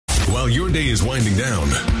while your day is winding down.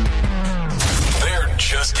 They're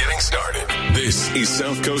just getting started. This is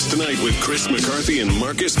South Coast Tonight with Chris McCarthy and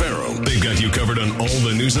Marcus Farrow. They've got you covered on all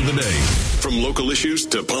the news of the day, from local issues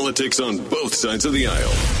to politics on both sides of the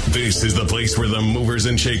aisle. This is the place where the movers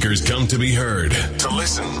and shakers come to be heard, to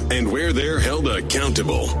listen, and where they're held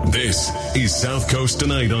accountable. This is South Coast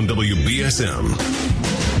Tonight on WBSM.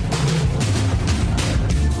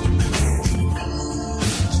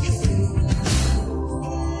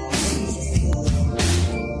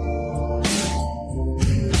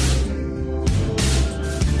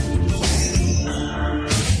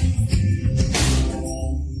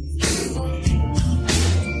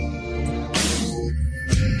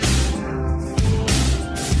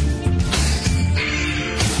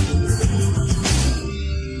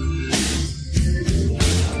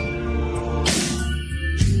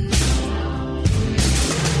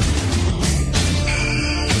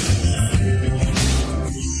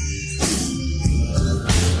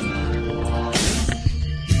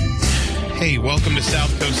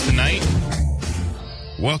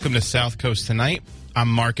 Welcome to South Coast Tonight. I'm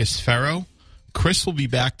Marcus Farrow. Chris will be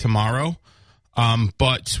back tomorrow,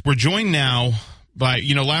 but we're joined now by,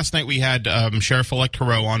 last night we had Sheriff-elect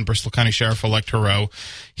Heroux on, Bristol County Sheriff-elect Heroux.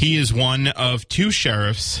 He is one of two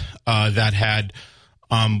sheriffs that had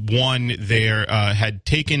had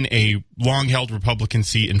taken a long-held Republican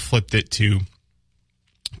seat and flipped it to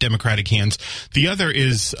Democratic hands. The other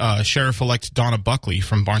is Sheriff-elect Donna Buckley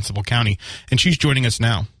from Barnstable County, and she's joining us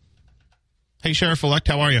now. Hey, Sheriff-elect,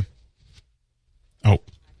 how are you? Oh,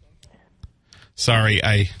 sorry,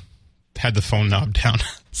 I had the phone knob down.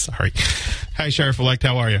 Sorry. Hi, Sheriff-elect,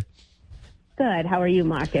 how are you? Good. How are you,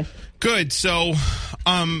 Marcus? Good. So,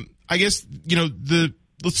 I guess,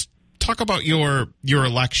 let's talk about your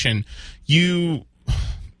election. My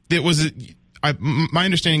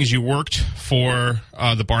understanding is you worked for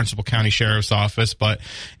the Barnstable County Sheriff's Office, but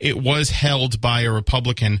it was held by a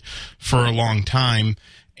Republican for a long time,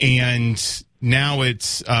 and now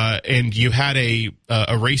it's and you had a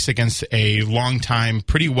race against a longtime,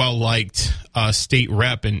 pretty well liked state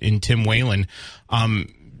rep in Tim Whalen.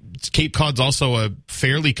 Cape Cod's also a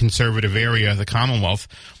fairly conservative area of the Commonwealth.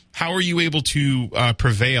 How are you able to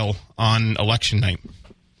prevail on election night?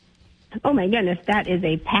 Oh my goodness, that is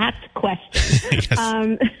a packed question.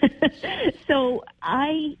 So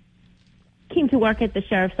I came to work at the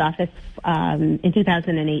Sheriff's Office in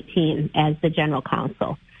 2018 as the General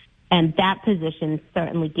Counsel. And that position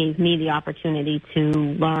certainly gave me the opportunity to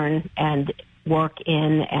learn and work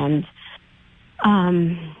in and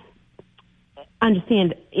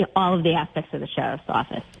understand all of the aspects of the Sheriff's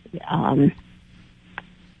Office.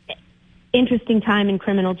 Interesting time in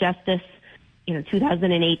criminal justice.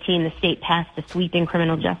 2018, the state passed a sweeping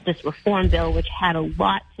criminal justice reform bill, which had a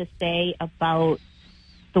lot to say about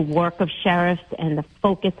the work of sheriffs and the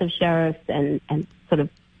focus of sheriffs and sort of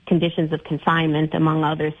conditions of confinement, among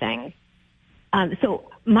other things. So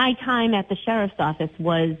my time at the Sheriff's Office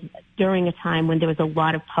was during a time when there was a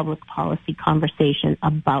lot of public policy conversation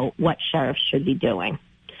about what sheriffs should be doing.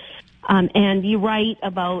 And you're right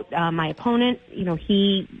about my opponent.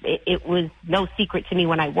 It was no secret to me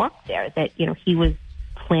when I worked there that, he was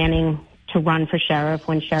planning to run for sheriff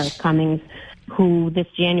when Sheriff Cummings, who this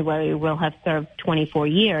January will have served 24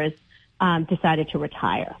 years, decided to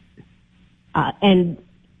retire. And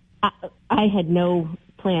I had no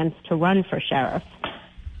plans to run for sheriff.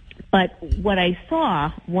 But what I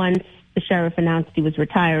saw once the sheriff announced he was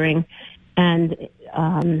retiring and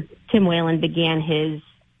Tim Whalen began his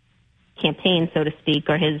campaign, so to speak,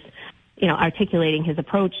 or his, articulating his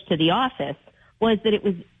approach to the office, was that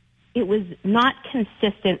it was not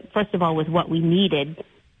consistent, first of all, with what we needed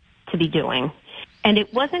to be doing. And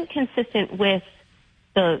it wasn't consistent with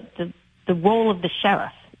the role of the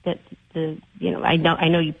sheriff. That I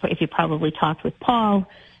know you, if you probably talked with Paul,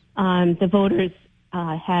 the voters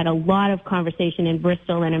had a lot of conversation in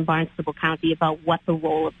Bristol and in Barnstable County about what the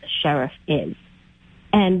role of the sheriff is.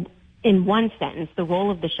 And in one sentence, the role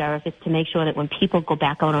of the sheriff is to make sure that when people go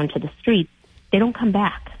back out onto the streets, they don't come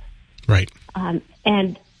back. Right.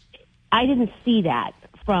 And I didn't see that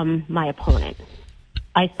from my opponent.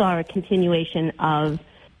 I saw a continuation of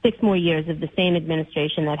 6 more years of the same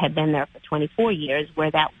administration that had been there for 24 years where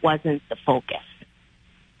that wasn't the focus.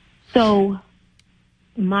 So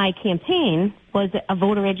my campaign was a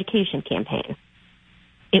voter education campaign.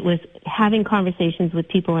 It was having conversations with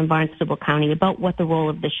people in Barnstable County about what the role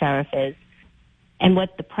of the sheriff is and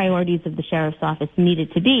what the priorities of the sheriff's office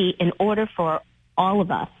needed to be in order for all of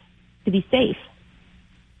us to be safe.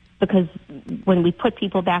 Because when we put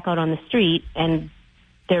people back out on the street and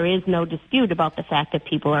there is no dispute about the fact that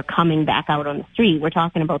people are coming back out on the street. We're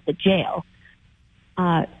talking about the jail.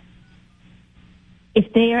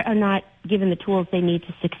 If they are not given the tools they need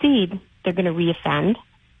to succeed, they're going to reoffend.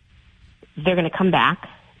 They're going to come back.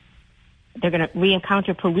 They're going to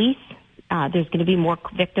re-encounter police. There's going to be more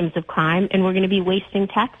victims of crime, and we're going to be wasting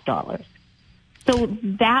tax dollars. So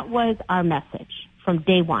that was our message from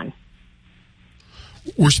day one.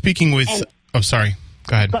 We're speaking with... sorry.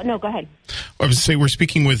 Go ahead. Go ahead. I was say we're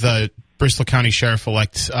speaking with Bristol County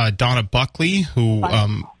Sheriff-elect Donna Buckley, who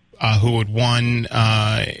had won,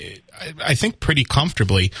 I think, pretty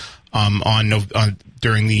comfortably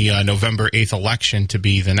during the November 8th election to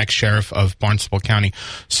be the next sheriff of Barnstable County.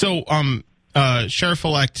 So,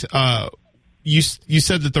 Sheriff-elect, you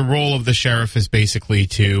said that the role of the sheriff is basically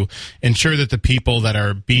to ensure that the people that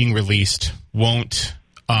are being released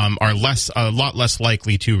are a lot less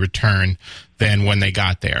likely to return than when they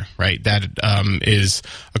got there, right? That is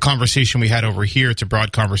a conversation we had over here. It's a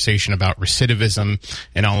broad conversation about recidivism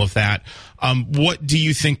and all of that. What do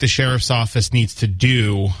you think the sheriff's office needs to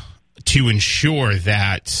do to ensure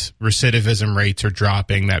that recidivism rates are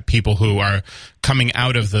dropping, that people who are coming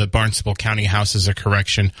out of the Barnstable County Houses of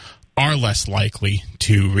Correction are less likely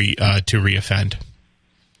to reoffend?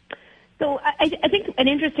 So I think an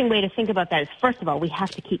interesting way to think about that is, first of all, we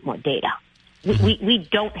have to keep more data. We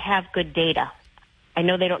don't have good data. I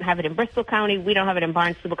know they don't have it in Bristol County. We don't have it in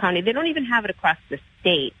Barnstable County. They don't even have it across the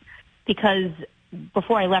state, because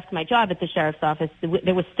before I left my job at the sheriff's office,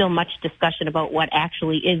 there was still much discussion about what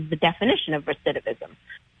actually is the definition of recidivism.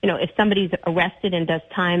 You know, if somebody's arrested and does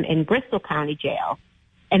time in Bristol County jail,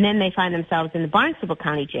 and then they find themselves in the Barnstable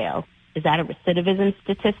County jail, is that a recidivism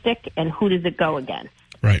statistic, and who does it go against?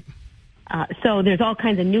 Right. So there's all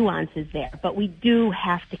kinds of nuances there, but we do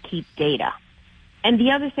have to keep data. And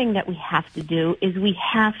the other thing that we have to do is we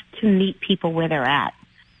have to meet people where they're at.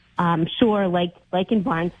 Sure, like in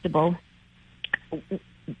Barnstable,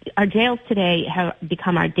 our jails today have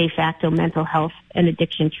become our de facto mental health and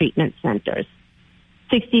addiction treatment centers.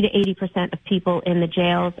 60 to 80% of people in the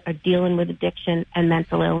jails are dealing with addiction and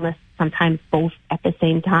mental illness, sometimes both at the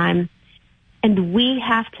same time. And we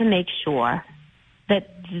have to make sure that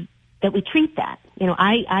we treat that. You know,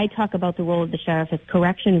 I talk about the role of the sheriff as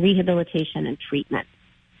correction, rehabilitation, and treatment.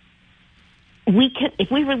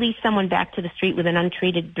 If we release someone back to the street with an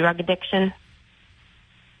untreated drug addiction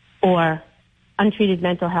or untreated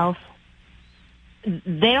mental health,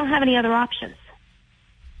 they don't have any other options.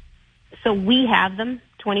 So we have them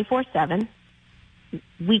 24/7.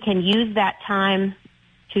 We can use that time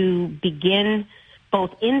to begin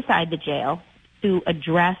both inside the jail to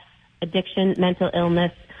address addiction, mental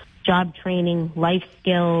illness, job training, life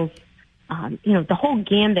skills, the whole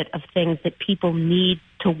gambit of things that people need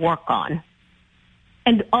to work on.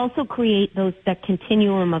 And also create that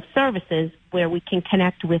continuum of services where we can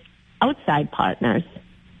connect with outside partners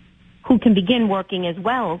who can begin working as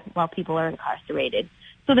well while people are incarcerated,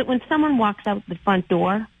 so that when someone walks out the front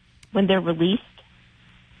door, when they're released,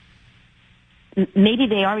 maybe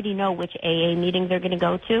they already know which AA meeting they're going to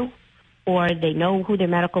go to, or they know who their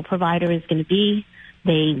medical provider is going to be.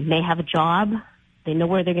 They may have a job, they know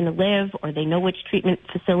where they're going to live, or they know which treatment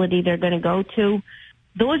facility they're going to go to.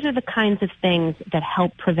 Those are the kinds of things that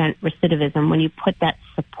help prevent recidivism when you put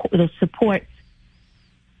those supports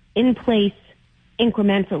in place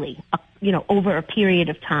incrementally, over a period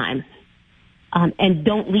of time, and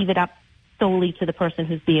don't leave it up solely to the person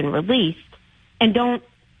who's being released, and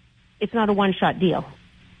it's not a one-shot deal.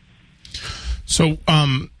 So,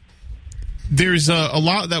 there's a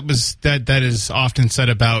lot that is often said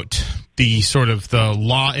about the sort of the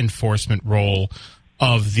law enforcement role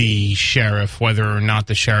of the sheriff, whether or not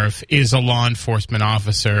the sheriff is a law enforcement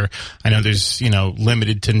officer. I know there's,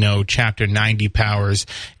 limited to no Chapter 90 powers.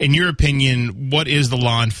 In your opinion, what is the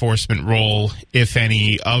law enforcement role, if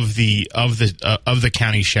any, of the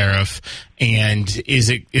county sheriff? And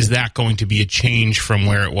is that going to be a change from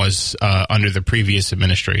where it was under the previous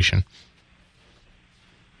administration?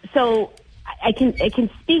 So I can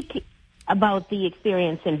speak about the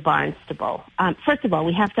experience in Barnstable. First of all,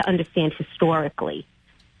 we have to understand historically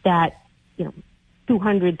that,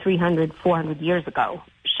 200, 300, 400 years ago,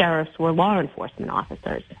 sheriffs were law enforcement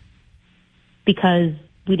officers because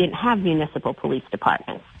we didn't have municipal police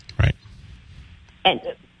departments. Right.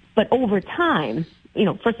 But over time,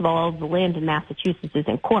 first of all the land in Massachusetts is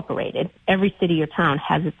incorporated. Every city or town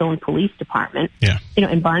has its own police department. Yeah.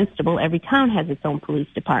 In Barnstable, every town has its own police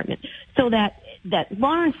department. So that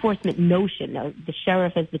law enforcement notion of the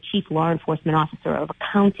sheriff as the chief law enforcement officer of a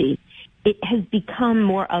county, it has become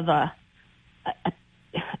more of a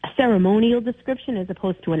ceremonial description as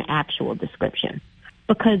opposed to an actual description.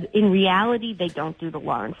 because in reality, they don't do the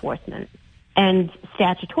law enforcement. And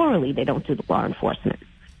statutorily, they don't do the law enforcement.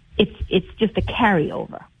 It's just a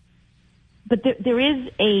carryover. But there is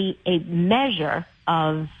a measure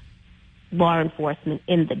of law enforcement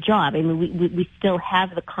in the job. I mean, we still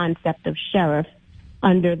have the concept of sheriff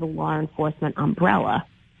under the law enforcement umbrella.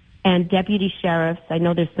 And deputy sheriffs, I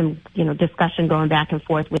know there's some, discussion going back and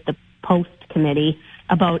forth with the post committee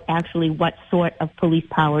about actually what sort of police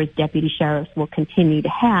powers deputy sheriffs will continue to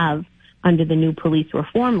have under the new police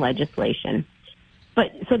reform legislation.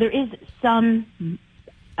 But so there is some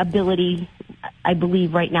ability, I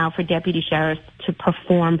believe, right now for deputy sheriffs to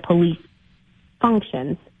perform police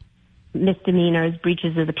functions, misdemeanors,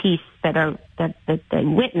 breaches of the peace that they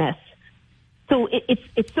witness. So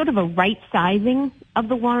it's sort of a right sizing of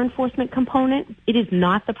the law enforcement component. It is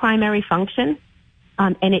not the primary function,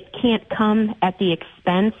 and it can't come at the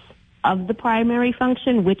expense of the primary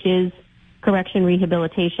function, which is correction,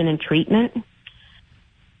 rehabilitation, and treatment.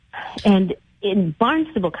 And in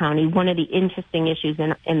Barnstable County, one of the interesting issues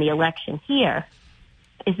in the election here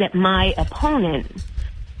is that my opponent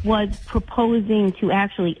was proposing to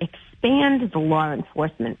actually expand the law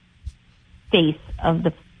enforcement face of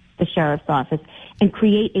the sheriff's office and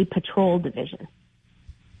create a patrol division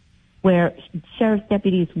where sheriff's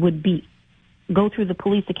deputies would go through the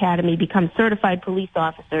police academy, become certified police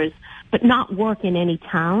officers, but not work in any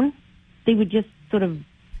town. They would just sort of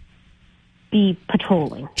be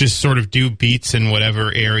patrolling. Just sort of do beats in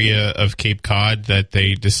whatever area of Cape Cod that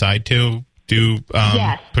they decide to do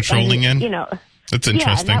yes. patrolling in? That's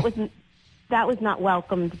interesting. Yeah, and that was not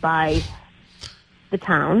welcomed by the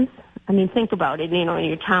towns. I mean, think about it, in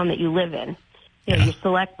your town that you live in. Your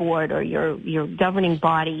select board or your governing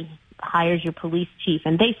body hires your police chief,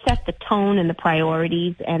 and they set the tone and the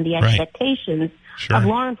priorities and the expectations of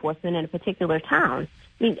law enforcement in a particular town.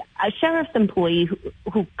 I mean, a sheriff's employee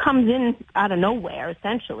who comes in out of nowhere,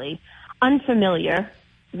 essentially, unfamiliar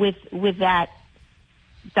with that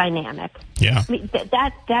dynamic. Yeah. I mean,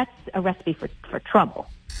 that's a recipe for trouble.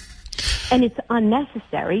 And it's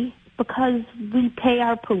unnecessary because we pay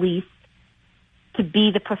our police to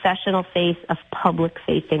be the professional face of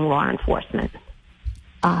public-facing law enforcement.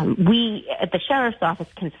 We, at the sheriff's office,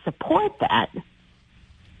 can support that,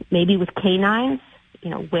 maybe with canines,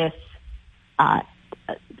 with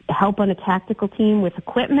help on a tactical team, with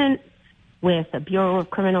equipment, with a Bureau of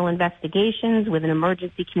Criminal Investigations, with an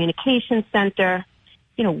emergency communications center,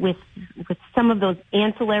 with some of those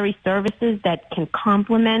ancillary services that can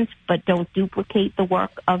complement but don't duplicate the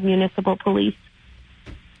work of municipal police.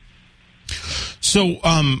 So,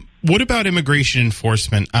 what about immigration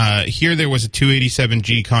enforcement? Here there was a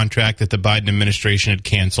 287G contract that the Biden administration had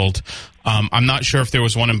canceled. I'm not sure if there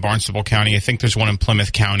was one in Barnstable County. I think there's one in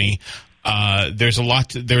Plymouth County. There's a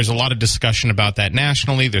lot of discussion about that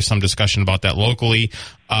nationally. There's some discussion about that locally.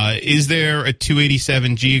 Is there a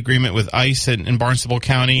 287G agreement with ICE in Barnstable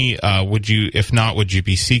County? If not, would you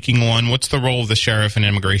be seeking one? What's the role of the sheriff in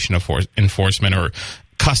immigration enforcement or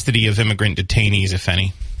custody of immigrant detainees, if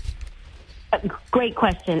any? Great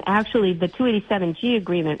question. Actually, the 287G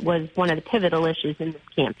agreement was one of the pivotal issues in this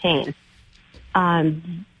campaign.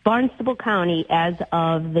 Barnstable County, as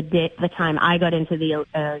of the time I got into the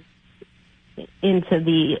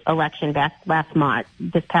election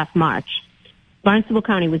this past March, Barnstable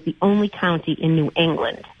County was the only county in New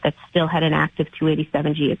England that still had an active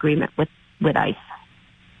 287G agreement with ICE.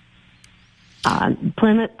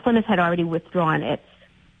 Plymouth had already withdrawn its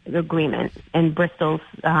agreement, and Bristol's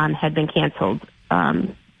had been canceled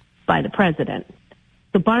by the president.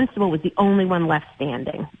 So Barnstable was the only one left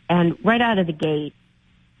standing. And right out of the gate,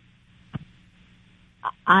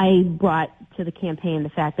 I brought to the campaign the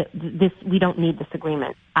fact that we don't need this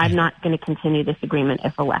agreement. I'm not going to continue this agreement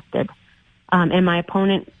if elected. And my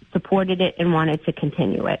opponent supported it and wanted to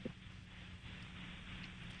continue it.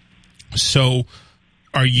 So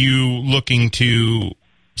are you looking to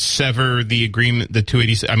sever the agreement, the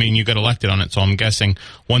 280? I mean, you got elected on it, so I'm guessing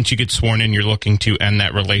once you get sworn in, you're looking to end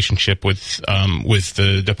that relationship with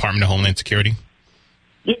the Department of Homeland Security?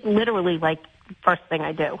 It literally, first thing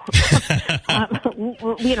I do.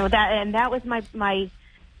 That was my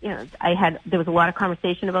there was a lot of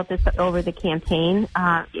conversation about this over the campaign.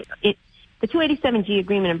 The 287G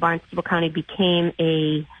agreement in Barnstable County became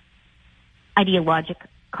a ideologic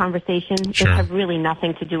conversation. Sure. It had really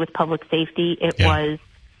nothing to do with public safety. It was,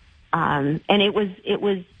 and it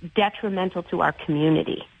was detrimental to our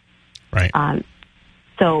community. Right.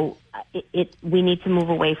 So we need to move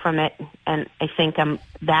away from it, and I think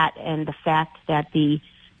that and the fact that the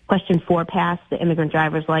Question 4 passed, the immigrant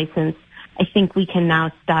driver's license, I think we can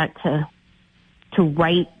now start to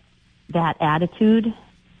right that attitude,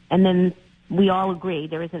 and then we all agree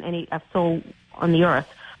there isn't a soul on the earth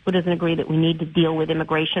who doesn't agree that we need to deal with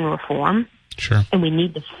immigration reform. Sure. And we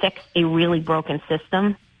need to fix a really broken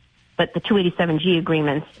system. But the 287G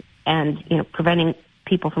agreements and, preventing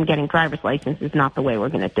people from getting driver's license is not the way we're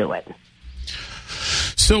going to do it.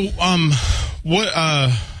 So, what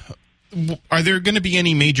are there going to be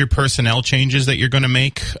any major personnel changes that you're going to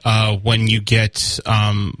make when you get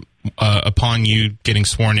upon you getting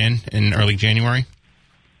sworn in early January?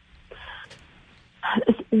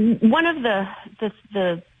 One of the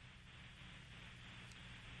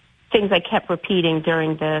things I kept repeating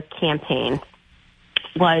during the campaign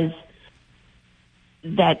was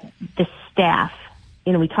that the staff,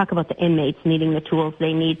 we talk about the inmates needing the tools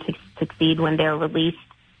they need to succeed when they're released.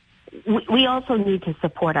 We also need to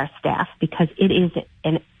support our staff because it is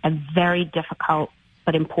a very difficult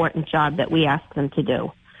but important job that we ask them to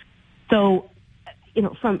do. So,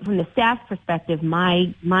 from the staff perspective,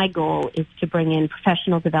 my goal is to bring in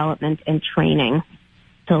professional development and training.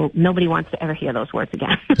 So nobody wants to ever hear those words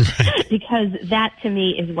again, because that to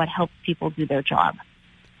me is what helps people do their job.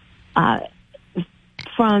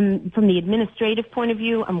 From the administrative point of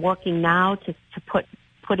view, I'm working now to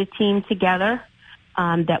put a team together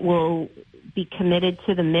that will be committed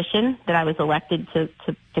to the mission that I was elected to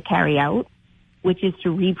carry out, which is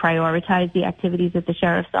to reprioritize the activities at the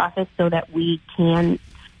sheriff's office so that we can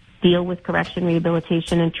deal with correction,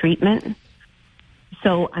 rehabilitation, and treatment.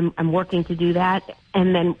 So I'm working to do that.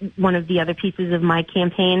 And then one of the other pieces of my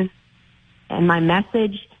campaign and my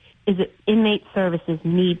message is that inmate services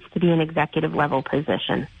needs to be an executive level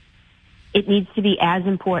position. It needs to be as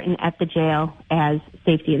important at the jail as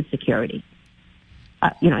safety and security.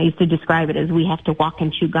 I used to describe it as we have to walk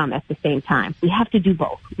and chew gum at the same time. We have to do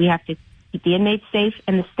both. We have to keep the inmates safe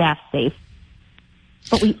and the staff safe.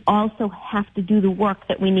 But we also have to do the work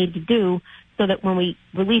that we need to do so that when we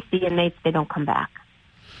release the inmates, they don't come back.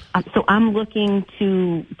 So I'm looking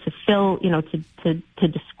to fill, to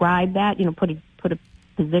describe that, put a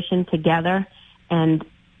position together and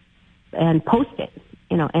post it,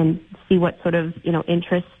 and see what sort of,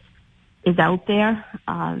 interest is out there,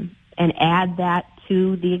 and add that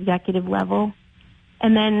to the executive level.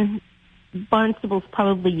 And then Barnstable's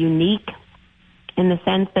probably unique in the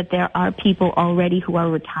sense that there are people already who are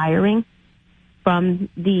retiring from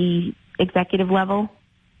the executive level.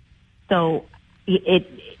 So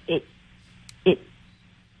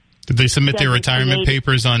Did they submit their retirement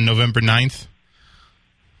papers on November 9th?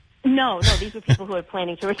 No, these are people who are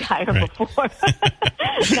planning to retire before.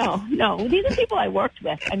 No, these are people I worked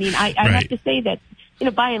with. I mean, I have to say that,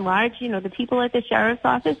 by and large, the people at the sheriff's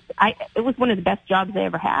office, it was one of the best jobs I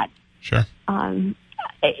ever had. Sure.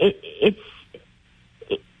 It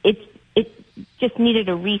just needed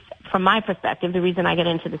a reset. From my perspective, the reason I got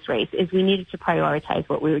into this race is we needed to prioritize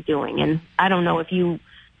what we were doing. And I don't know if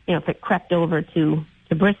if it crept over to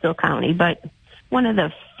Bristol County, but one of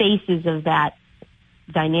the faces of that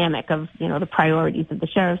dynamic of, the priorities of the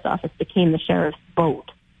sheriff's office became the sheriff's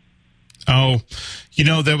boat. Oh,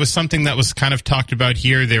 there was something that was kind of talked about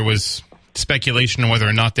here. There was speculation on whether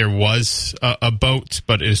or not there was a boat,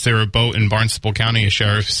 but is there a boat in Barnstable County, a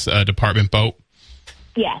sheriff's department boat?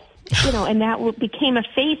 Yes. And that became a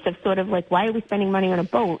face of sort of like, why are we spending money on a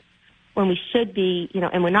boat when we should be,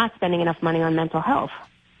 and we're not spending enough money on mental health?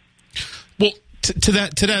 Well, to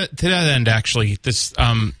that end, actually,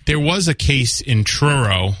 there was a case in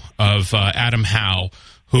Truro of Adam Howe,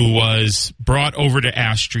 who was brought over to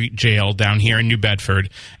Ash Street Jail down here in New Bedford,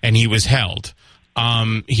 and he was held.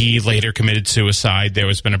 He later committed suicide. There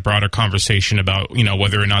has been a broader conversation about,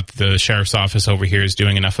 whether or not the sheriff's office over here is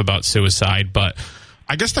doing enough about suicide. But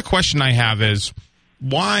I guess the question I have is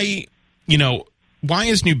why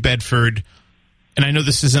is New Bedford, and I know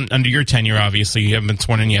this isn't under your tenure, obviously, you haven't been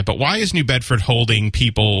sworn in yet, but why is New Bedford holding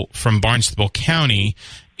people from Barnstable County,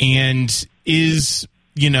 and is,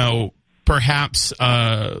 perhaps,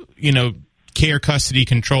 care, custody,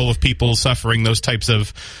 control of people suffering those types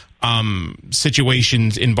of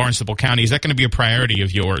situations in Barnstable County, is that going to be a priority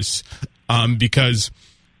of yours? Because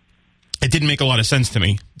it didn't make a lot of sense to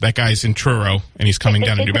me. That guy's in Truro, and he's coming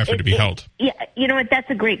down to New Bedford to be held. Yeah, you know what? That's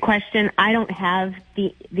a great question. I don't have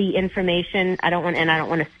the information. I don't want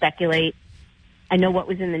to speculate. I know what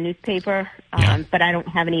was in the newspaper, but I don't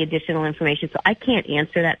have any additional information, so I can't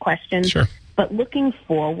answer that question. Sure. But looking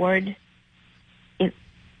forward,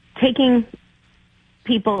 taking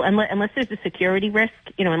people, unless there's a security risk,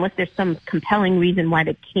 unless there's some compelling reason why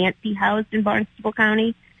they can't be housed in Barnstable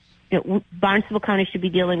County, Barnstable County should be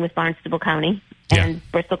dealing with Barnstable County. and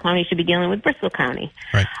Bristol County should be dealing with Bristol County.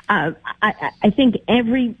 Right. I think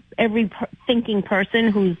every thinking person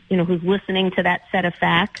who's listening to that set of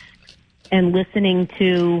facts and listening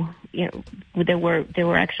to, there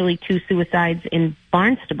were actually 2 suicides in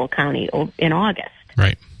Barnstable County in August.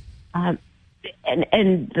 Right. And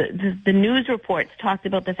the news reports talked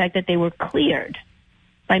about the fact that they were cleared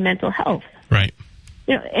by mental health. Right.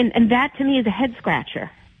 And that to me is a head scratcher.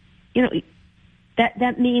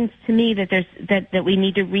 That means to me that we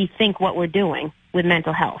need to rethink what we're doing with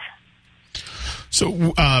mental health.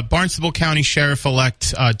 So, Barnstable County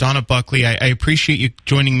Sheriff-elect Donna Buckley, I appreciate you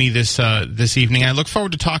joining me this evening. I look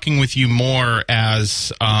forward to talking with you more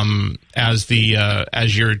as your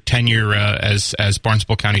tenure as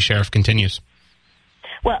Barnstable County Sheriff continues.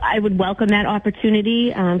 Well, I would welcome that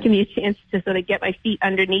opportunity. Give me a chance to sort of get my feet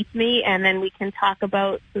underneath me, and then we can talk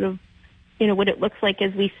about sort of what it looks like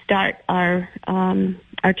as we start our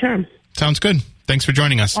term. Sounds good. Thanks for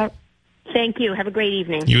joining us. Thank you. Have a great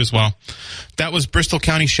evening. You as well. That was Barnstable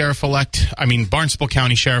County Sheriff-elect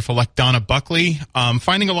Donna Buckley,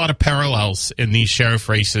 finding a lot of parallels in these sheriff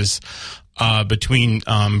races between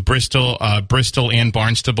Bristol and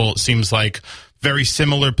Barnstable. It seems like very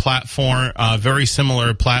similar platforms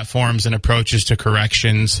and approaches to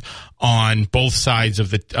corrections on both sides of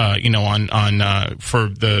the, for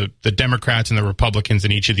the Democrats and the Republicans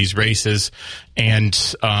in each of these races.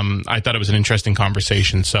 And I thought it was an interesting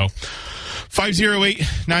conversation. So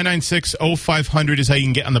 508-996-0500 is how you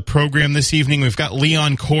can get on the program this evening. We've got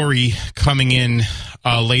Leon Corey coming in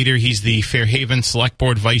later. He's the Fairhaven Select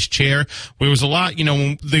Board Vice Chair. There was a lot,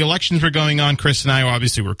 when the elections were going on, Chris and I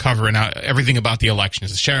obviously were covering out everything about the elections,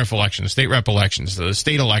 the sheriff election, the state rep elections, the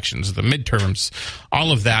state elections, the midterms,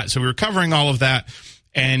 all of that. So we were covering all of that.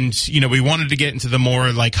 And, we wanted to get into the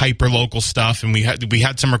more like hyper local stuff, and we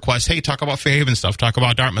had some requests. Hey, talk about Fairhaven stuff, talk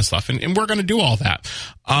about Dartmouth stuff. And we're going to do all that.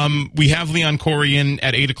 We have Leon Corey in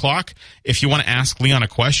at 8:00. If you want to ask Leon a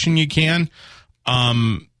question, you can.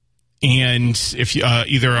 And if you,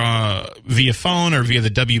 either via phone or via the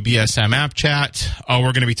WBSM app chat,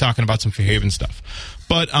 we're going to be talking about some Fairhaven stuff.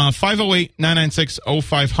 But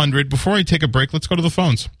 508-996-0500. Before I take a break, let's go to the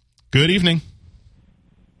phones. Good evening.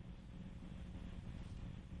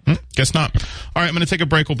 Guess not. All right, I'm going to take a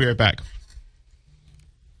break. We'll be right back.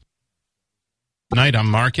 Night, I'm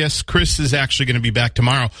Marcus. Chris is actually going to be back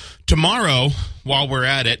tomorrow. Tomorrow, while we're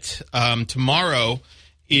at it, tomorrow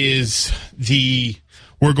is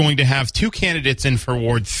we're going to have 2 candidates in for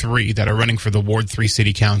Ward 3 that are running for the Ward 3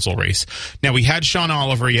 City Council race. Now, we had Sean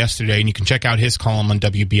Oliver yesterday, and you can check out his column on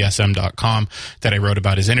WBSM.com that I wrote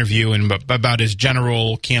about his interview and about his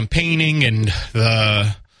general campaigning and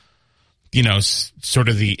the sort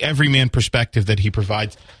of the everyman perspective that he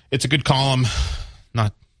provides. It's a good column.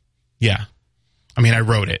 I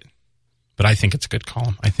wrote it, but I think it's a good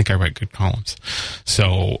column. I think I write good columns.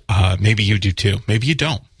 So maybe you do too. Maybe you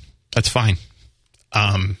don't. That's fine.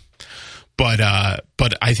 But I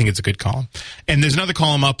think it's a good column. And there's another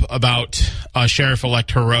column up about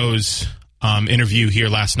Sheriff-elect Hero's interview here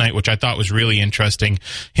last night, which I thought was really interesting.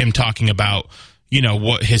 Him talking about,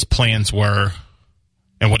 what his plans were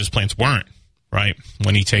and what his plans weren't, right,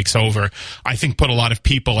 when he takes over. I think put a lot of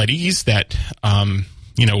people at ease that,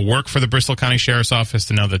 work for the Bristol County Sheriff's Office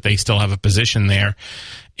to know that they still have a position there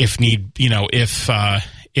if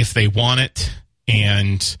they want it,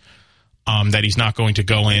 and that he's not going to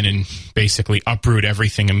go in and basically uproot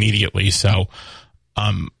everything immediately. So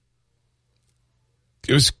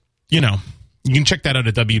it was, you can check that out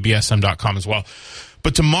at WBSM.com as well.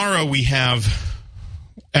 But tomorrow we have...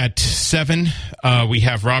 At 7, we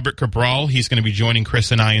have Robert Cabral. He's going to be joining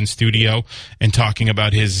Chris and I in studio and talking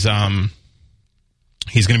about his.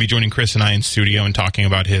 He's going to be joining Chris and I in studio and talking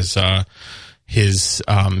about his run,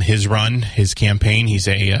 his campaign. He's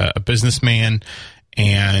a businessman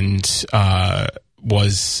and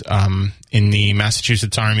was in the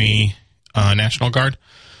Massachusetts Army National Guard.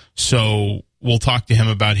 So we'll talk to him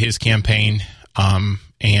about his campaign.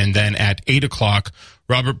 And then at 8:00.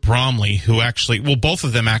 Robert Bromley, who both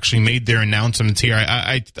of them actually made their announcements here.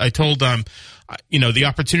 I told them, the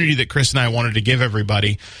opportunity that Chris and I wanted to give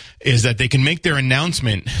everybody is that they can make their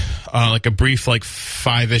announcement, like a brief,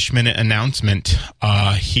 5-ish minute announcement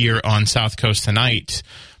here on South Coast Tonight,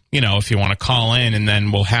 if you want to call in, and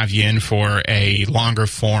then we'll have you in for a longer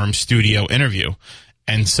form studio interview.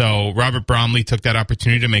 And so Robert Bromley took that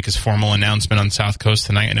opportunity to make his formal announcement on South Coast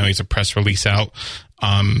Tonight. I know he's a press release out,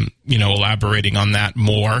 elaborating on that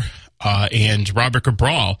more. And Robert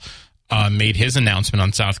Cabral made his announcement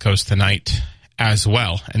on South Coast Tonight as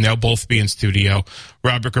well. And they'll both be in studio.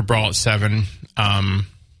 Robert Cabral at 7.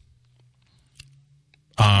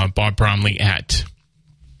 Bob Bromley at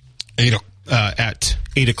 8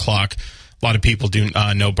 o'clock. A lot of people do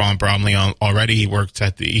know Bob Bromley already.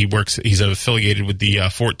 He's affiliated with the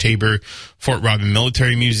Fort Robin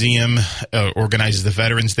Military Museum, organizes the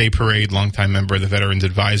Veterans Day Parade, longtime member of the Veterans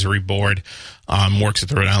Advisory Board, works at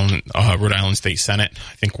the Rhode Island State Senate.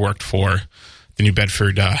 I think worked for the New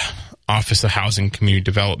Bedford Office of Housing and Community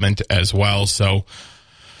Development as well. So,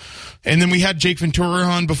 and then we had Jake Ventura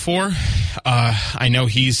on before. I know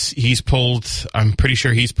he's pulled. I'm pretty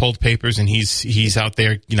sure he's pulled papers, and he's out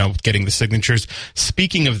there, getting the signatures.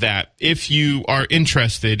 Speaking of that, if you are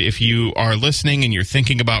interested, if you are listening and you're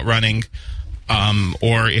thinking about running,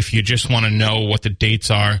 or if you just want to know what the dates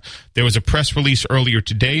are, there was a press release earlier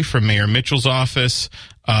today from Mayor Mitchell's office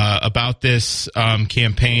about this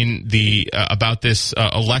campaign, about this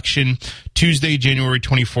election. Tuesday, January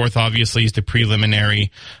 24th, obviously, is the preliminary.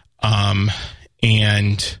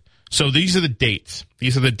 And so these are the dates.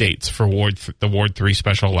 These are the dates for the Ward 3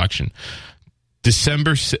 special election.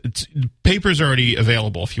 December, papers are already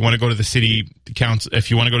available. If you want to go to the city council,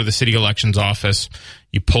 if you want to go to the city elections office,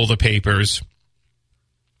 you pull the papers.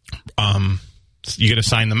 You got to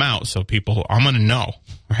sign them out. So I'm going to know,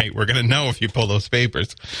 right? We're going to know if you pull those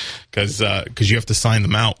papers because you have to sign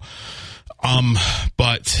them out.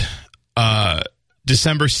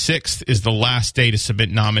 December 6th is the last day to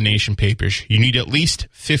submit nomination papers. You need at least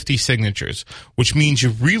 50 signatures, which means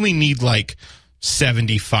you really need like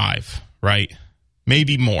 75, right?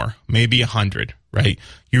 Maybe more, maybe 100, right?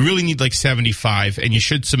 You really need like 75, and you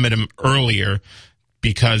should submit them earlier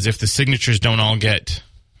because if the signatures don't all get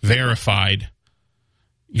verified,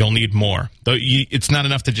 you'll need more. It's not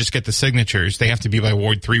enough to just get the signatures. They have to be by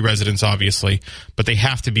Ward 3 residents, obviously, but they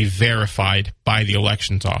have to be verified by the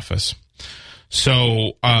elections office.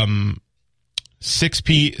 So, December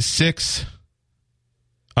 6th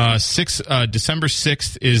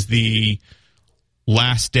is the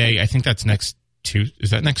last day. I think that's next Tuesday.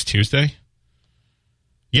 Is that next Tuesday?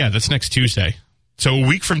 Yeah, that's next Tuesday. So a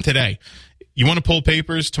week from today. You want to pull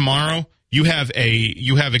papers tomorrow? You have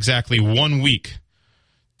exactly 1 week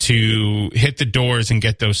to hit the doors and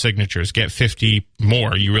get those signatures, get 50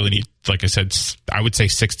 more. You really need, like I said, I would say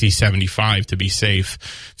 60, 75 to be safe.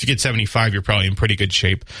 If you get 75, you're probably in pretty good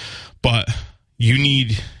shape. But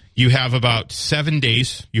you have about 7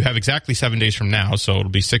 days. You have exactly 7 days from now, so it'll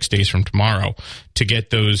be 6 days from tomorrow to get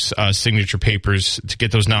those signature papers, to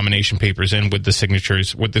get those nomination papers in with the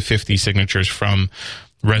signatures, with the 50 signatures from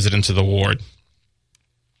residents of the ward.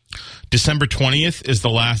 December 20th is the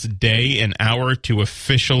last day and hour to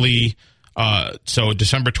officially, so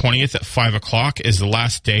December 20th at 5 o'clock is the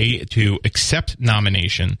last day to accept the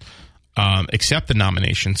nomination.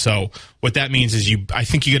 So what that means is I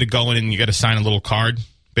think you got to go in and you got to sign a little card,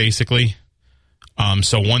 basically.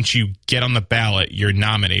 So once you get on the ballot, you're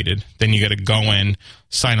nominated. Then you got to go in,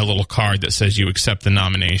 sign a little card that says you accept the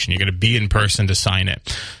nomination. You're going to be in person to sign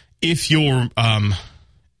it.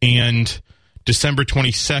 And December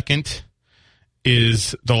 22nd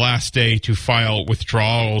is the last day to file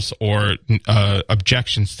withdrawals or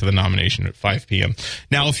objections to the nomination at 5 p.m.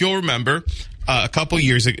 Now, if you'll remember, a couple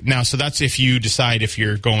years ago, now, so that's if you decide if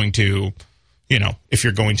you're going to,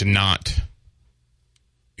 not,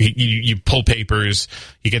 you pull papers,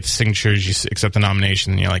 you get the signatures, you accept the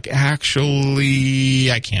nomination, and you're like,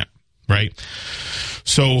 actually, I can't, right?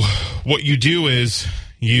 So what you do is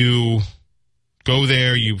you go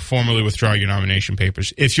there, you formally withdraw your nomination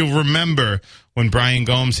papers. If you'll remember, when Brian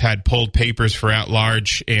Gomes had pulled papers for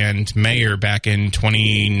at-large and mayor back in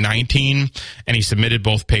 2019, and he submitted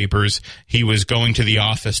both papers, he was going to the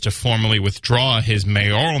office to formally withdraw his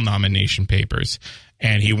mayoral nomination papers.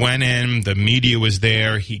 And he went in, the media was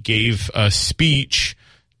there, he gave a speech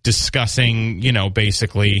discussing,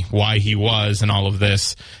 basically why he was and all of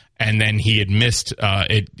this. And then he had missed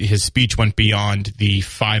his speech went beyond the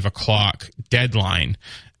 5 o'clock deadline.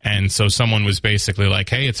 And so someone was basically like,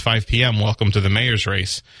 hey, it's 5 p.m., welcome to the mayor's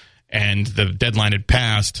race. And the deadline had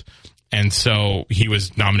passed. And so he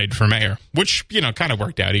was nominated for mayor, which, kind of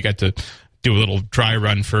worked out. He got to do a little dry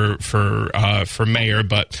run for mayor.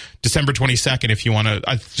 But December 22nd, if you want to,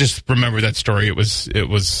 I just remember that story. It was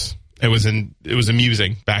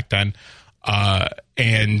amusing back then.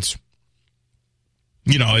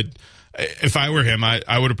 If I were him,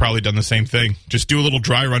 I would have probably done the same thing. Just do a little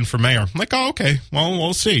dry run for mayor. I'm like, oh, okay. Well,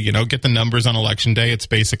 we'll see. Get the numbers on election day. It's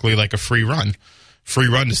basically like a free run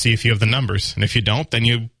to see if you have the numbers. And if you don't, then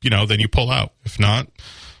you pull out. If not,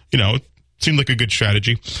 it seemed like a good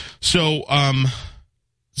strategy. So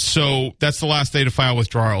that's the last day to file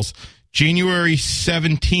withdrawals. January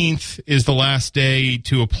 17th is the last day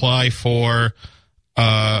to apply for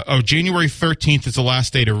January 13th is the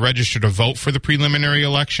last day to register to vote for the preliminary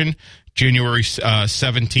election. January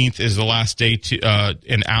 17th is the last day to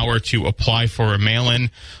an hour to apply for a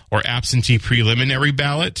mail-in or absentee preliminary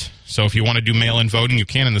ballot. So if you want to do mail-in voting, you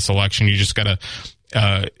can in this election. You just got to,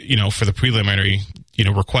 for the preliminary,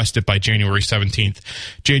 request it by January 17th.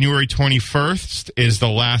 January 21st is the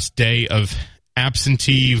last day of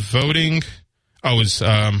absentee voting. What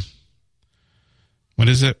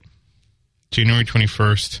is it? January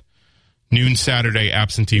 21st, noon Saturday,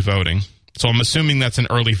 absentee voting. So I'm assuming that's an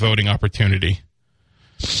early voting opportunity.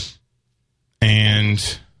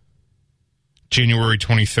 And January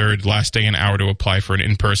 23rd, last day and hour to apply for an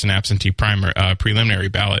in-person absentee preliminary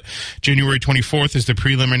ballot. January 24th is the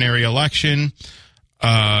preliminary election.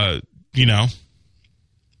 Polls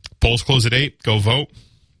close at 8. Go vote.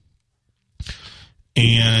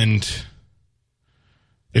 And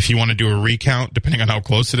if you want to do a recount, depending on how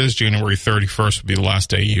close it is, January 31st would be the last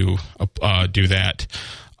day you do that.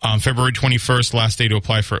 February 21st, last day to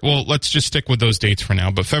apply for it. Well, let's just stick with those dates for now.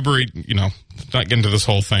 But February, not get into this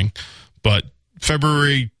whole thing. But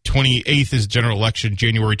February 28th is general election.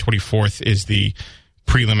 January 24th is the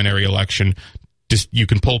preliminary election. You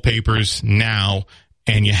can pull papers now,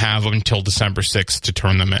 and you have until December 6th to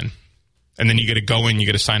turn them in. And then you get to go in, you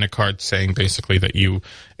get to sign a card saying basically that you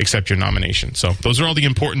accept your nomination. So those are all the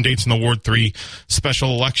important dates in the Ward 3 special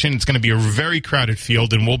election. It's going to be a very crowded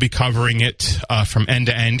field, and we'll be covering it from end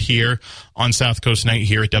to end here on South Coast Night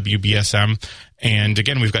here at WBSM. And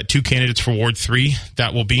again, we've got 2 candidates for Ward 3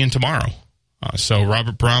 that will be in tomorrow. So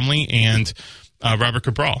Robert Bromley and Robert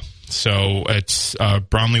Cabral. So it's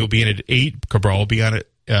Bromley will be in at 8, Cabral will be in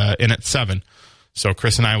at 7. So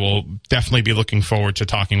Chris and I will definitely be looking forward to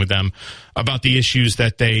talking with them about the issues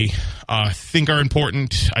that they think are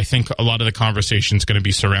important. I think a lot of the conversation is going to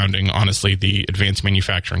be surrounding, honestly, the advanced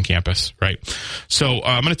manufacturing campus, right? So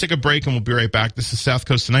I'm going to take a break, and we'll be right back. This is South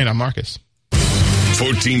Coast Tonight. I'm Marcus.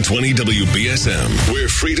 1420 WBSM, where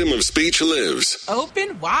freedom of speech lives.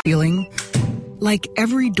 Open wide. Feeling like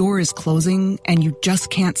every door is closing and you just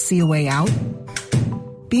can't see a way out?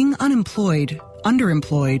 Being unemployed,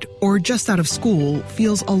 underemployed, or just out of school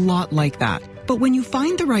feels a lot like that. But when you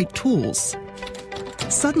find the right tools,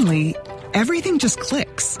 suddenly everything just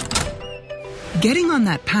clicks. Getting on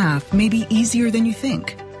that path may be easier than you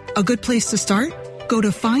think. A good place to start? Go to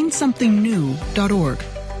findsomethingnew.org.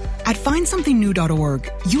 At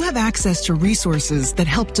findsomethingnew.org, you have access to resources that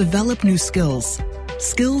help develop new skills.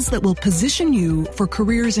 Skills that will position you for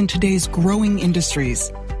careers in today's growing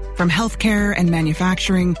industries. From healthcare and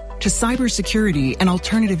manufacturing to cybersecurity and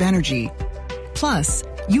alternative energy. Plus,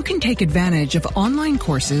 you can take advantage of online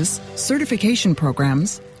courses, certification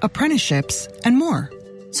programs, apprenticeships, and more.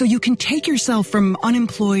 So you can take yourself from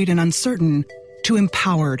unemployed and uncertain to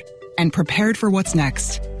empowered and prepared for what's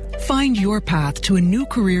next. Find your path to a new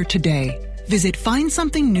career today. Visit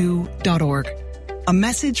findsomethingnew.org. A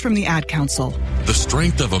message from the Ad Council. The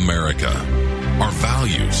strength of America, our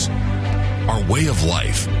values, our way of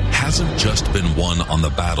life hasn't just been won on the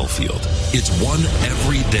battlefield. It's won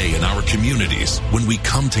every day in our communities when we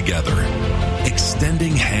come together,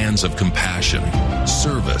 extending hands of compassion,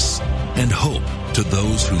 service, and hope to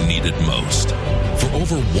those who need it most. For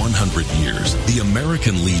over 100 years, the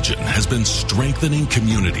American Legion has been strengthening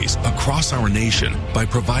communities across our nation by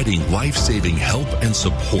providing life-saving help and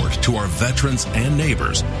support to our veterans and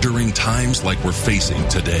neighbors during times like we're facing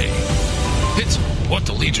today. It's what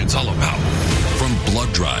the Legion's all about. From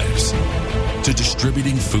blood drives to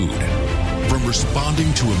distributing food, from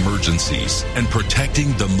responding to emergencies and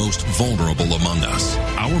protecting the most vulnerable among us.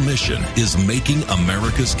 Our mission is making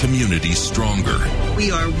America's communities stronger.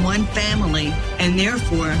 We are one family, and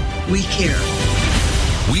therefore we care.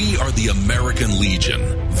 We are the American Legion,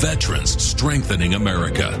 veterans strengthening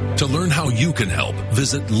America. To learn how you can help,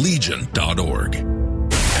 visit legion.org.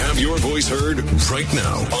 Have your voice heard right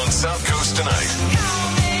now on South Coast Tonight.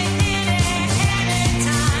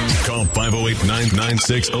 Call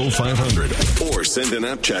 508-996-0500 or send an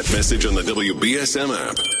app chat message on the WBSM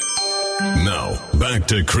app. Now, back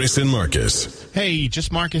to Chris and Marcus. Hey,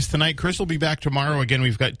 just Marcus tonight. Chris will be back tomorrow. Again,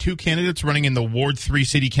 we've got 2 candidates running in the Ward 3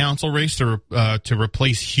 City Council race to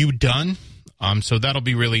replace Hugh Dunn. So that'll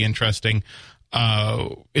be really interesting.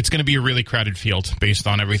 It's going to be a really crowded field based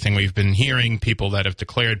on everything we've been hearing, people that have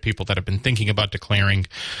declared, people that have been thinking about declaring.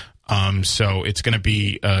 So it's going to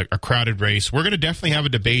be a crowded race. We're going to definitely have a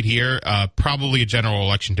debate here, probably a general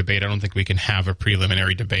election debate. I don't think we can have a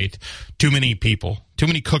preliminary debate. Too many people, too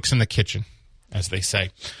many cooks in the kitchen, as they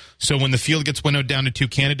say. So when the field gets winnowed down to 2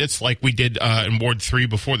 candidates, like we did in Ward 3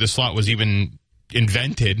 before the slot was even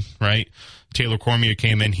invented, right? Taylor Cormier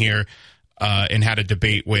came in here. and had a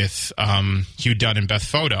debate with Hugh Dunn and Beth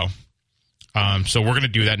Photo. So we're going to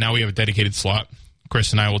do that. Now we have a dedicated slot.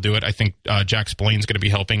 Chris and I will do it. I think Jack Spillane's going to be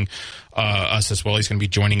helping us as well. He's going to be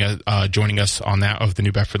joining us on that of the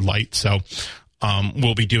New Bedford Light. So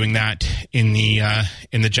we'll be doing that in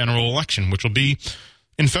the general election, which will be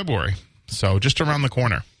in February. So just around the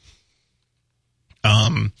corner.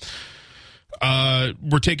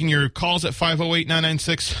 We're taking your calls at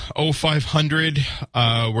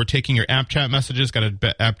 508-996-0500. We're taking your app chat messages. Got an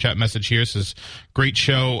app chat message here. It says, great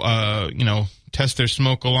show. Test their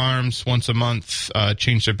smoke alarms once a month.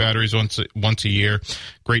 Change their batteries once a year.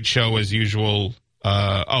 Great show as usual.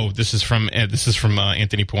 This is from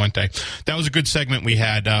Anthony Puente. That was a good segment we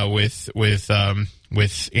had with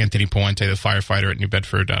Anthony Puente, the firefighter at New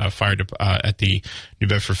Bedford at the New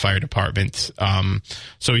Bedford Fire Department.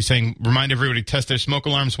 So he's saying, remind everybody to test their smoke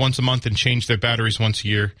alarms once a month and change their batteries once a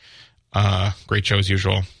year. Great show as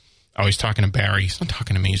usual. Oh, he's talking to Barry. He's not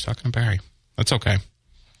talking to me. He's talking to Barry. That's okay.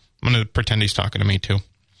 I'm going to pretend he's talking to me too.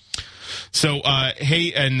 So,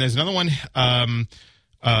 hey, and there's another one.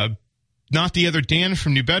 Not the other Dan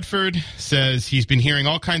from New Bedford says he's been hearing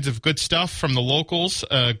all kinds of good stuff from the locals.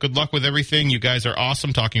 Good luck with everything. You guys are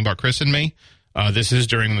awesome, talking about Chris and me. This is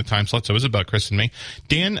during the time slot, so it was about Chris and me.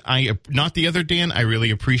 Dan, not the other Dan, I really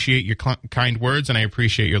appreciate your kind words, and I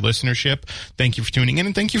appreciate your listenership. Thank you for tuning in,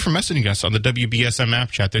 and thank you for messaging us on the WBSM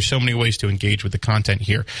app chat. There's so many ways to engage with the content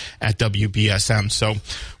here at WBSM. So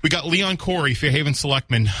we got Leon Corey, Fairhaven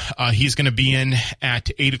Selectman. He's going to be in at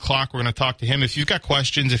 8 o'clock. We're going to talk to him. If you've got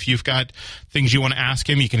questions, if you've got things you want to ask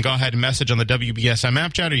him, you can go ahead and message on the WBSM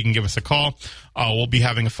app chat, or you can give us a call. We'll be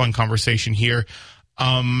having a fun conversation here.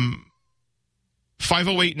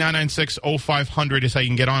 508-996-0500 is how you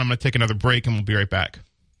can get on. I'm going to take another break, and we'll be right back.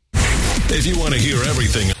 If you want to hear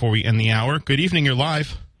everything before we end the hour, good evening. You're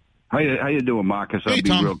live. How you doing, Marcus? I'll be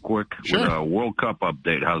Tom. real quick Sure. with a World Cup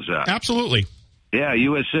update. How's that? Absolutely. Yeah,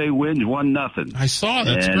 USA wins 1-0. I saw.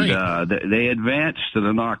 That's great. great. They advance to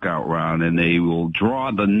the knockout round, and they will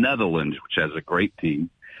draw the Netherlands, which has a great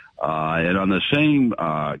team. And on the same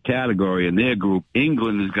category in their group,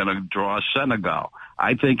 England is going to draw Senegal.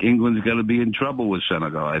 I think England's going to be in trouble with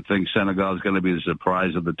Senegal. I think Senegal is going to be the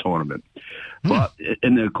surprise of the tournament. But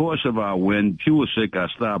in the course of our win, Pulisic, our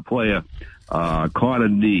star player, caught a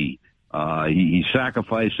knee. He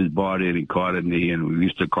sacrificed his body and he caught a knee, and we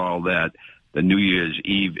used to call that the New Year's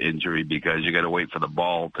Eve injury because you got to wait for the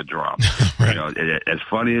ball to drop. Right. As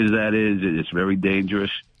funny as that is, it's very dangerous.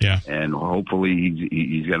 Yeah. And hopefully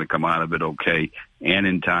he's going to come out of it okay and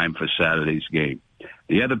in time for Saturday's game.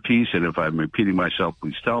 The other piece, and if I'm repeating myself,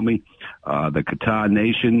 please tell me, the Qatar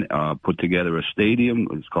nation put together a stadium.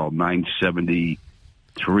 It's called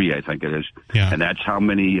 973, I think it is. Yeah. And that's how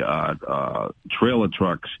many trailer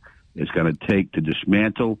trucks it's going to take to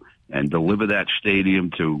dismantle and deliver that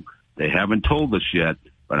stadium to. They haven't told us yet,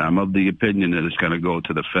 but I'm of the opinion that it's going to go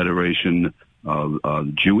to the Federation of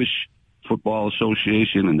Jewish Football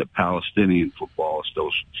Association and the Palestinian Football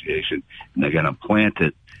Association, and they're going to plant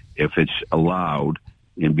it, if it's allowed,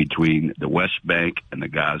 in between the West Bank and the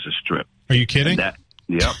Gaza Strip. Are you kidding? That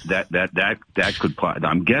could.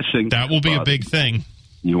 I'm guessing that will be a big thing.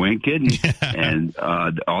 You ain't kidding. And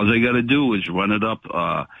all they got to do is run it up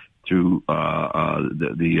through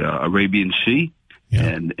the Arabian Sea. Yeah.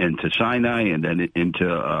 And to Sinai, and then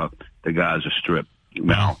into the Gaza Strip.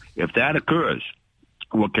 Now, if that occurs,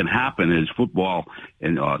 what can happen is football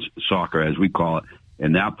and soccer, as we call it,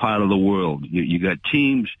 in that part of the world, you got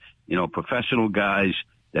teams, professional guys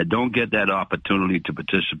that don't get that opportunity to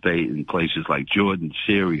participate in places like Jordan,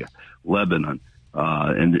 Syria, Lebanon,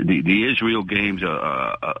 and the Israel games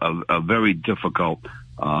are very difficult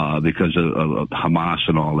because of Hamas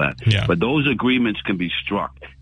and all that. Yeah. But those agreements can be struck.